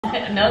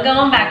No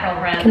going back,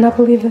 girlfriend. I cannot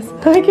believe this.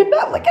 I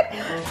cannot look at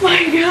it.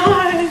 My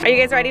God. Are you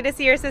guys ready to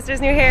see your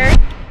sister's new hair?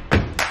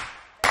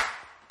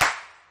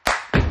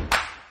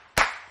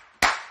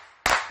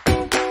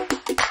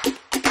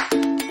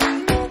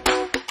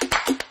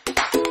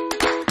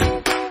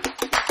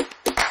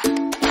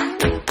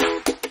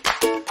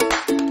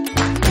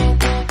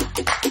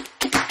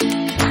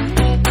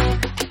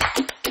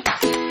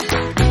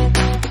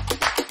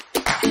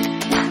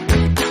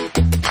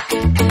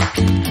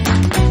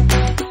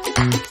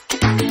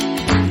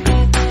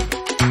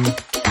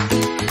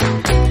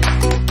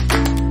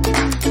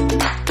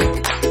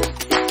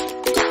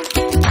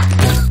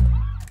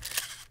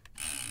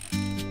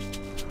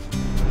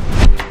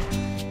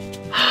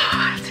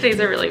 Today's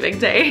a really big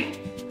day.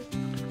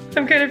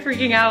 I'm kind of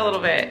freaking out a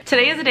little bit.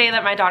 Today is a day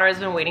that my daughter has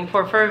been waiting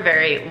for a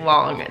very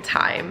long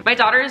time. My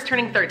daughter is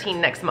turning 13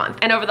 next month,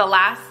 and over the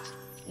last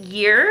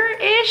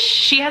year-ish,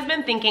 she has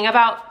been thinking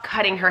about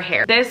cutting her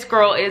hair. This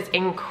girl is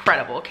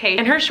incredible, okay?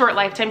 In her short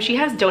lifetime, she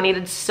has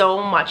donated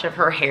so much of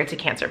her hair to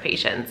cancer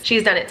patients.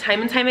 She's done it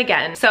time and time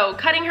again. So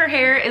cutting her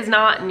hair is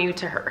not new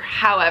to her.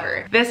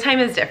 However, this time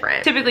is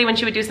different. Typically when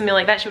she would do something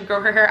like that, she would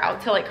grow her hair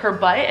out to like her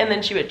butt, and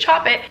then she would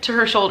chop it to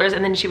her shoulders,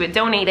 and then she would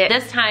donate it.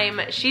 This time,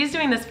 she's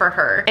doing this for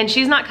her, and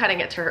she's not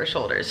cutting it to her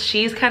shoulders.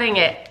 She's cutting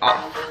it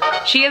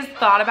off. She has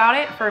thought about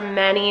it for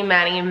many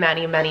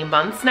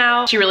months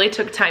now. She really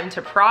took time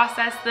to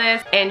process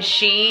this, and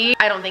she,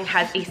 I don't think,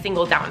 has a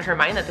single doubt in her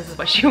mind that this is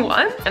what she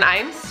wants, and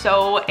I'm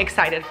so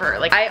excited for her.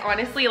 Like, I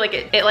honestly, like,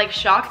 it like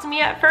shocked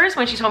me at first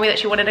when she told me that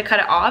she wanted to cut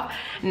it off.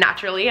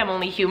 Naturally, I'm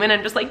only human.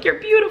 I'm just like, your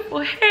beautiful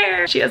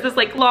hair. She has this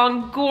like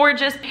long,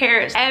 gorgeous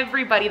hair.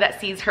 Everybody that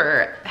sees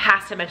her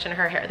has to mention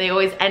her hair. They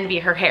always envy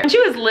her hair. When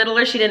she was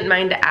littler, she didn't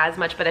mind it as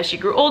much, but as she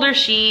grew older,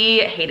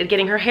 she hated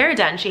getting her hair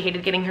done. She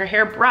hated getting her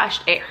hair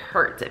brushed. It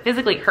hurts. It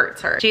physically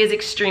hurts her. She has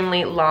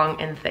extremely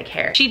long and thick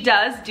hair. She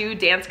does do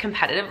dance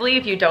competitively,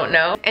 if you don't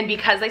know. And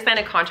because they signed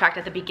a contract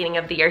at the beginning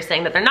of the year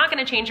saying that they're not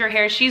gonna change her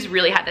hair, she's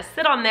really had to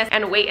sit on this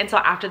and wait until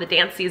after the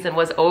dance season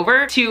was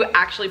over to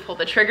actually pull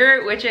the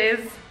trigger, which is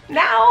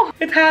now.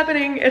 It's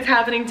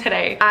happening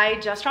today. I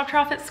just dropped her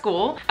off at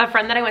school. A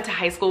friend that I went to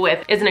high school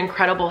with is an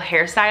incredible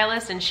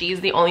hairstylist, and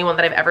she's the only one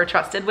that I've ever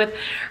trusted with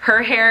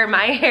her hair,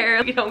 my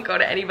hair. We don't go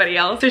to anybody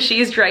else. So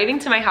she's driving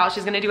to my house.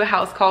 She's gonna do a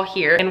house call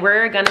here, and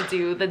we're gonna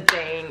do the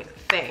dang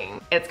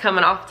thing. It's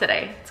coming off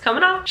today. It's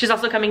coming off. She's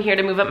also coming here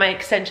to move up my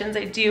extensions.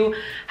 I do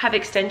have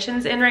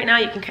extensions in right now.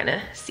 You can kind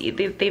of see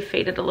they've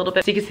faded a little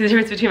bit. So you can see the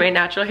difference between my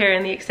natural hair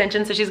and the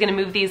extensions. So she's gonna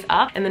move these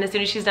up, and then as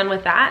soon as she's done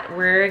with that,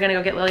 we're gonna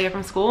go get Lilia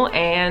from school,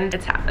 and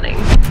it's happening.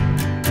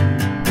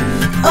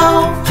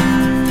 Oh,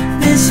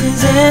 this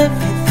is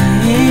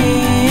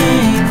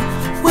everything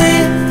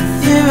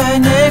with you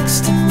right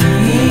next to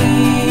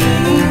me.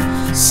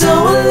 So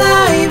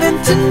alive,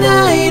 and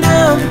tonight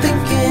I'm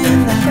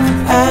thinking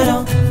that I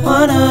don't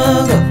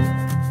wanna go.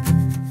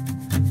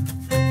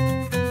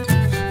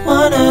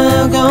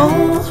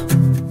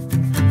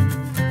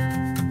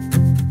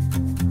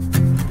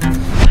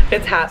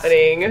 It's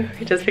happening.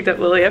 We just picked up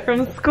Lilia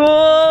from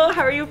school.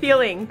 How are you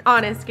feeling?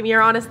 Honest, give me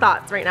your honest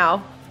thoughts right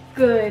now.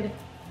 Good.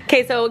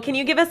 Okay, so can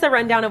you give us a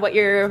rundown of what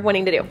you're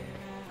wanting to do?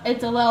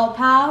 It's a little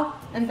pow,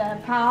 and then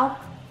a pow,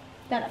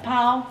 then a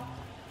pow,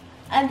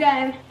 and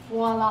then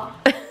voila.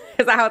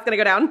 Is that how it's gonna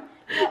go down?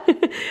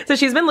 So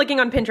she's been looking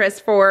on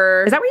Pinterest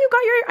for, is that where you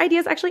got your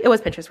ideas actually? It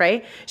was Pinterest,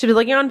 right? She's been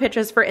looking on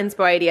Pinterest for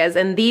inspo ideas,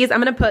 and these, I'm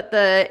gonna put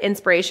the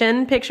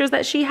inspiration pictures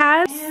that she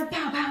has. Yeah,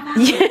 pow, pow, pow.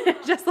 Yeah,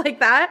 just like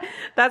that.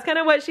 That's kind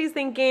of what she's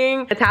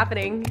thinking. It's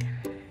happening.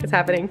 It's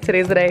happening.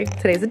 Today's the day.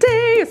 Today's the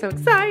day. I'm so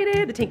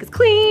excited. The tank is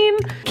clean.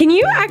 Can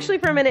you actually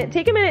for a minute,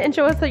 take a minute and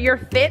show us your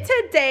fit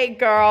today,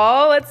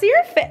 girl? Let's see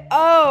your fit.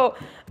 Oh,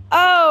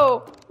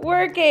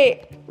 work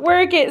it.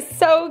 Work it.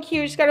 So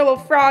cute. She's got her little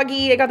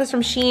froggy. I got this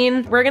from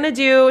Shein. We're gonna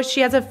do, she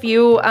has a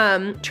few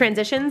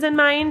transitions in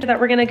mind that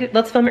we're gonna,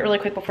 let's film it really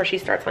quick before she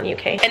starts on you,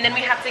 okay? And then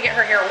we have to get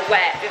her hair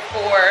wet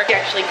before she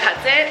actually cuts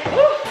it.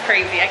 Woo,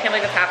 crazy. I can't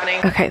believe it's happening.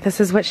 Okay, this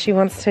is what she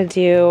wants to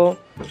do.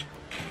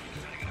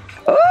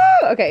 Oh,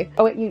 okay.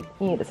 Oh wait, you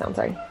need the sound,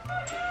 sorry.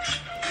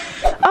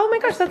 Oh my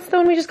gosh, that's the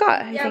one we just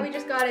got. I think. We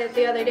just got it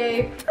the other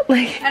day.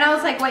 Like, and I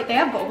was like, wait, they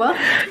have boba?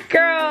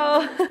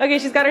 Girl. Okay,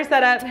 she's got her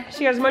set up.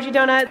 She has mochi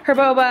donut, her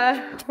boba.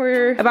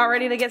 We're about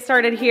ready to get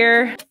started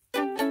here.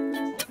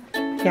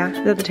 Yeah,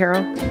 is that the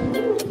taro?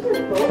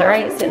 All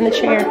right, sit in the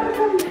chair.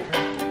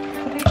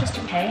 Okay, just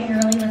okay,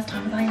 girlie, let's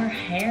talk about your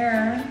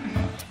hair.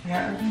 What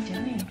are you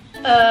doing?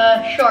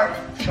 Short.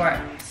 Short.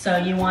 So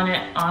you want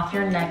it off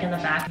your neck in the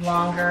back,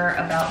 longer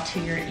about to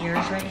your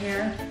ears right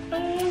here?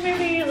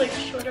 Maybe like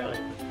shorter.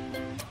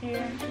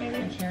 Here, maybe.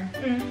 Like here?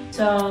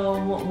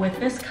 So with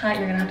this cut,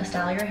 you're gonna have to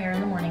style your hair in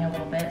the morning a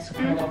little bit. So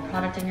put a little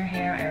product in your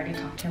hair. I already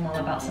talked to your mom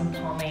about some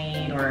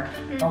pomade or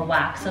a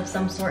wax of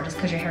some sort, just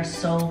because your hair is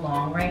so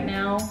long right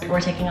now. We're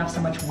taking off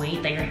so much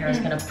weight that your hair is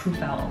gonna poof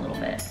out a little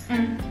bit.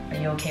 Are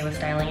you okay with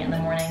styling it in the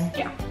morning?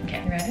 Yeah.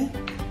 Okay, you ready?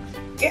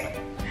 Yeah.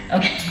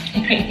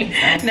 Okay.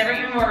 Never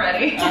been more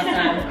ready.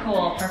 Awesome,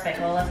 cool, perfect.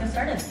 Well, let's get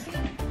started.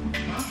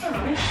 Awesome,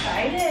 I'm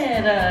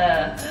excited.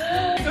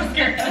 so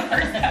scared for the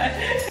first time.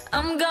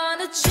 I'm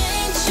gonna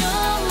change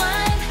your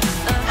mind.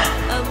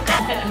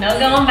 No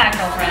going back,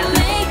 girlfriend.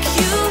 Make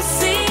you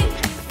see.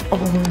 Oh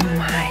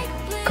my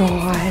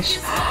gosh.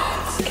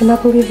 I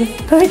cannot believe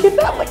it. I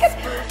cannot look at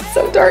it.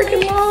 So dark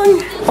and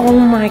long. Oh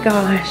my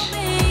gosh.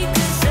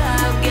 Cause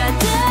I've got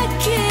the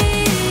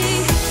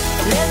key.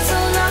 Let's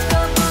unlock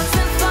our box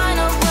and find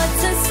out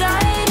what's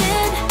inside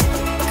it.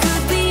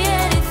 Could be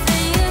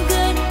anything, a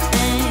good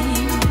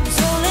thing.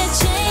 So let's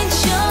change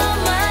your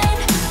mind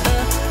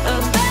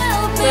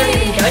about me. We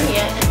haven't even done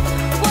yet.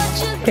 What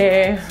you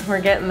Okay,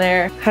 we're getting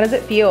there. How does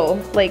it feel?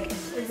 Like,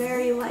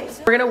 Very light.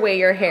 we're gonna weigh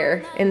your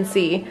hair and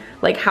see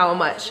like how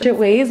much it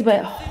weighs,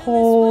 but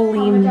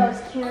holy, I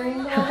was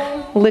carrying that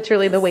day.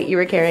 literally the weight you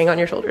were carrying on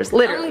your shoulders, I'm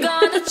literally.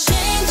 gonna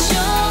change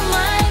your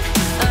mind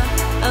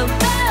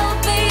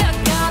about me. I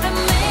gotta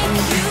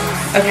make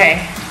you.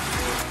 Okay,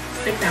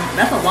 6 ounces.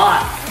 That's a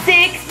lot.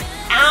 6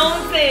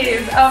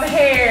 ounces of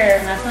hair.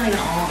 And that's not even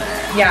all of it.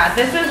 Yeah,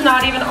 this is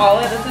not even all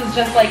of it. This is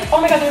just like, oh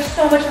my god, there's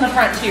so much in the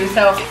front too.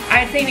 So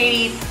I'd say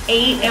maybe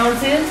 8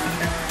 ounces,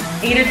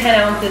 8 or 10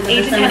 ounces,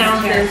 8 to 10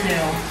 ounces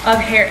of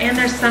hair. And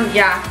there's some,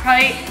 yeah,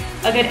 probably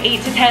a good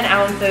 8 to 10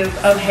 ounces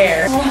of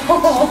hair.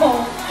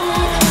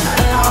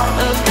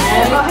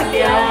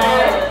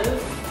 Yes.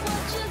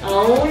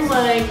 Oh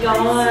my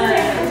god.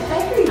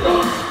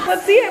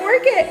 Let's see it,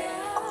 work it.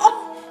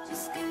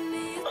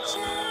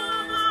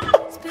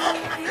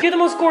 You're the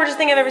most gorgeous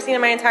thing I've ever seen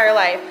in my entire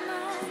life.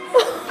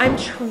 I'm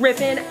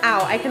tripping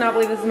out. I cannot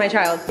believe this is my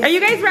child. Are you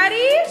guys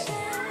ready?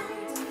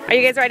 Are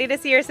you guys ready to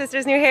see your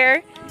sister's new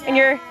hair? And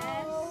you're,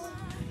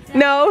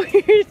 no,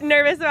 you're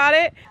nervous about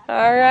it?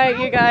 All right,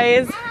 you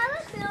guys. I have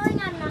a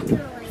feeling I'm not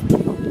gonna like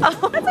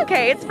it. Oh, that's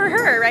okay, it's for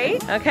her,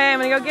 right? Okay, I'm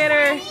gonna go get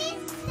her.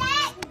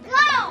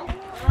 Go!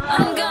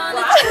 I'm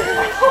gonna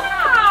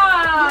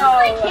Wow.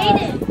 Like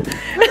Kaden.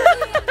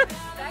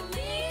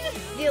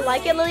 Do you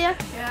like it, Lilia?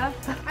 Yeah.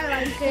 I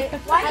like it.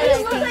 Why do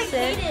you look like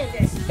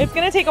Kaden? It's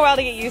gonna take a while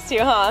to get used to,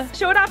 huh?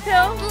 Show it off,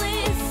 Hill.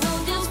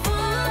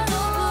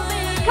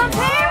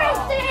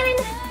 Comparison!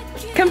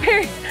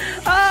 Compare.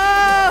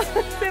 Oh,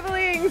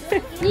 siblings.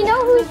 You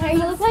know whose hair you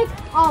look like?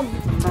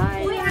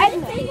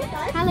 Edna.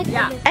 I like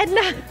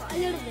Edna.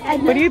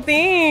 Edna. What do you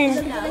think?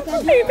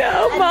 I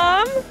know,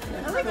 Mom.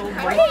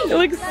 It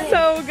looks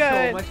so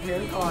good. Much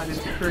hair on,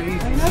 it's crazy.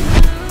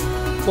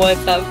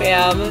 What's up,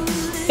 fam?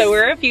 So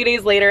we're a few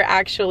days later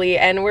actually,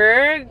 and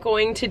we're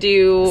going to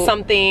do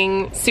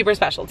something super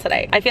special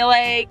today. I feel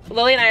like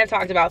Lily and I have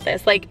talked about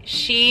this. Like,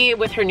 she,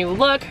 with her new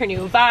look, her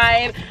new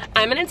vibe,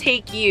 I'm gonna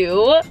take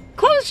you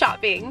clothes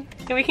shopping.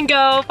 And we can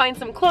go find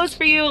some clothes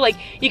for you. Like,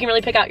 you can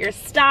really pick out your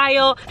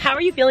style. How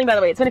are you feeling, by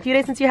the way? It's been a few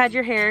days since you had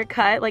your hair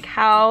cut. Like,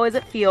 how does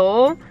it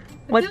feel?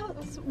 What?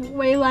 It's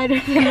way lighter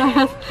than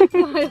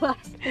my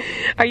last.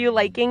 Are you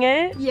liking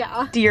it?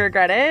 Yeah. Do you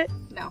regret it?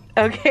 No.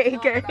 Okay,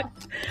 good.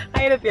 I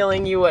had a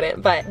feeling you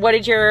wouldn't, but what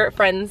did your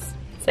friends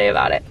say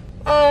about it?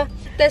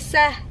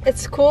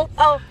 It's cool.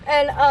 Oh,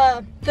 and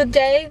the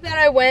day that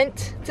I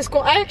went to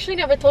school, I actually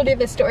never told you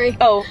this story.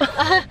 Oh.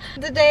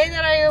 The day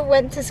that I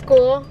went to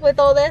school with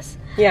all this,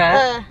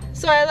 Yeah.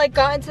 so I like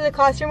got into the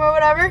classroom or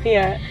whatever,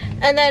 Yeah.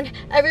 and then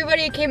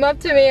everybody came up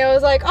to me. I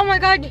was like, oh my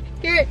god,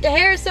 your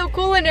hair is so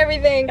cool and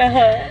everything.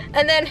 Uh-huh.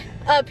 And then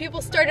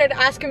people started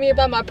asking me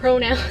about my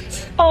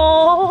pronouns.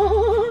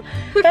 Oh,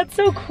 that's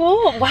so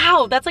cool.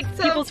 Wow, that's like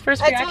So, people's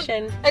first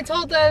reaction. I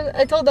told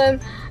them,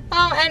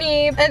 oh,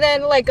 any. And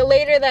then like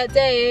later that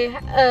day,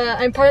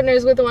 I'm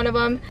partners with one of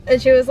them,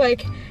 and she was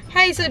like,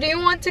 hey, so do you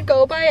want to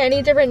go by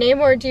any different name,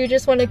 or do you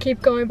just want to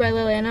keep going by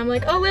Lilia? And I'm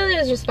like, oh, Lilia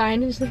is just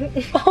fine.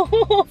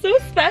 Oh, so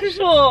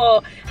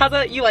special. How's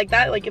that? You like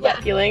that? Like Yeah.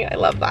 that feeling? I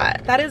love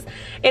that. That is,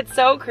 it's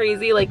so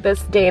crazy. Like,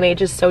 this day and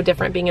age is so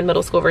different being in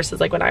middle school versus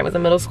like when I was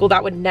in middle school.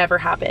 That would never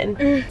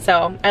happen.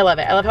 So I love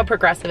it. I love how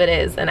progressive it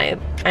is, and I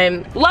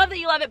love that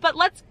you love it. But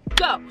let's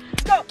go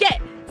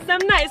get some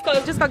nice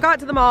clothes. Just got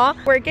to the mall.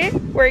 Work it,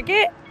 work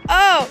it.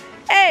 Oh,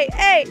 hey,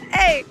 hey,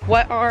 hey.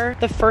 What are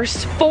the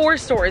first 4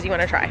 stores you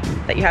want to try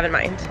that you have in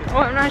mind? Oh,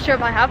 I'm not sure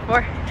if I have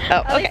 4.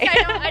 Oh, okay.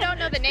 I don't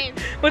know the names.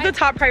 What's the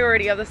top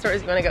priority of the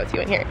stores you want to go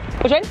to in here?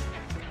 Which one?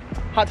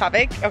 Hot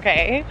Topic.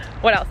 Okay.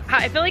 What else?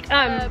 I feel like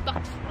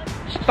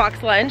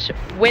Box Lunch.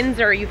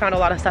 Windsor, you found a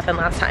lot of stuff in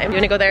last time. You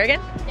want to go there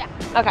again? Yeah.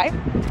 Okay.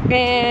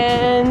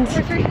 And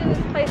We're searching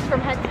this place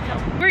from head to toe.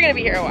 we're gonna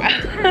be here a while.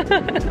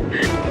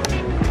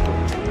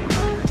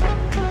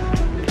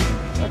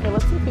 Okay,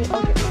 let's see if we.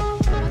 Okay.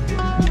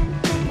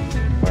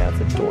 Wow,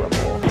 that's adorable.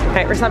 All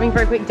right, we're stopping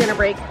for a quick dinner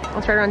break.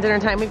 I'll try around dinner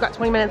time. We've got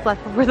 20 minutes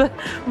left before the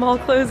mall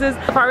closes.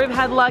 So far, we've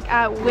had luck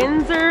at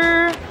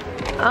Windsor,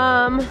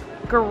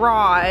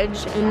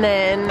 Garage, and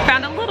then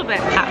found a little bit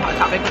at Hot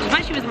Topic, which is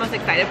what she was the most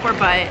excited for,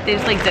 but they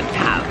just like didn't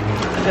have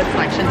a good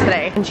selection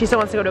today. And she still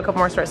wants to go to a couple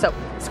more stores. So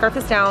scarf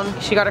is down.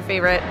 She got her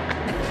favorite.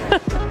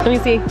 Let me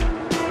see.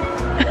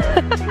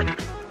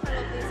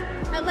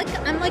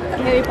 I'm like the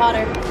Harry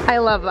Potter. I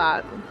love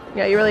that.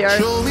 Yeah, you really are.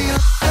 Show me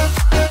love.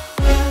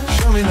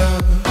 Show me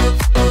love.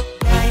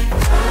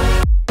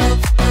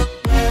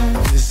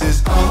 This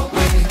is all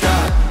we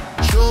got.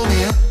 Show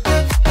me up.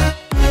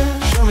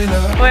 Show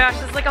gosh,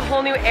 this is like a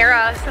whole new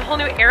era. It's a whole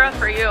new era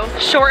for you.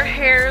 Short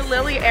hair,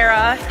 Lily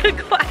era.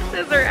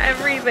 Glasses are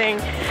everything.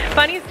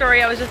 Funny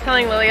story, I was just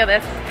telling Lilia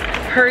this.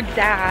 Her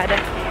dad,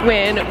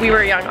 when we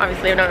were young,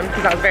 obviously I've known him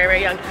since I was very,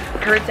 very young,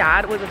 her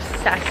dad was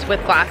obsessed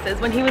with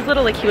glasses. When he was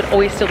little, like he would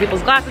always steal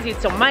people's glasses, he'd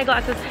steal my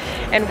glasses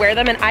and wear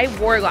them, and I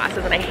wore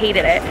glasses and I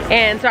hated it.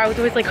 And so I was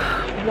always like,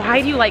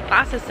 why do you like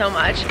glasses so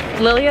much?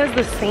 Lilia's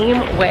the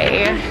same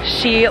way.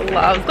 She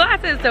loves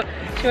glasses. So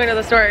she went to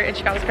the store and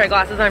she got this pair of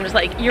glasses and I'm just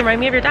like, you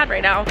remind me of your dad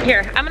right now.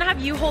 Here, I'm gonna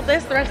have you hold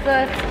this the rest of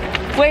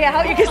the way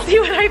out. You can see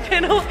what I've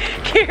been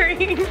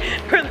carrying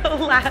for the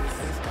last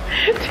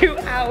 2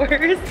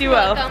 hours. You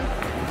will.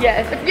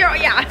 Yes.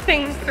 Yeah,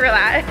 thanks for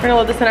that. We're gonna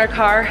load this in our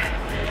car,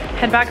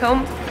 head back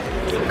home,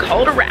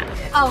 call it a wrap.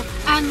 Oh,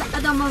 and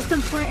the most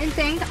important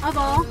thing of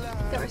all,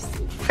 the receipt.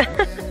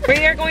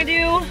 We are going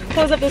to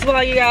close up this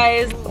vlog, you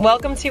guys.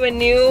 Welcome to a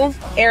new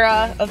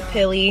era of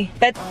Pilly.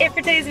 That's it for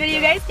today's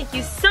video, guys. Thank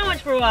you so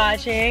much for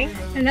watching.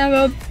 And have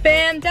a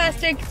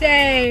fantastic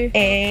day.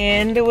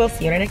 And we'll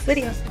see you in our next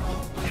video.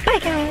 Bye,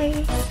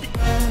 guys.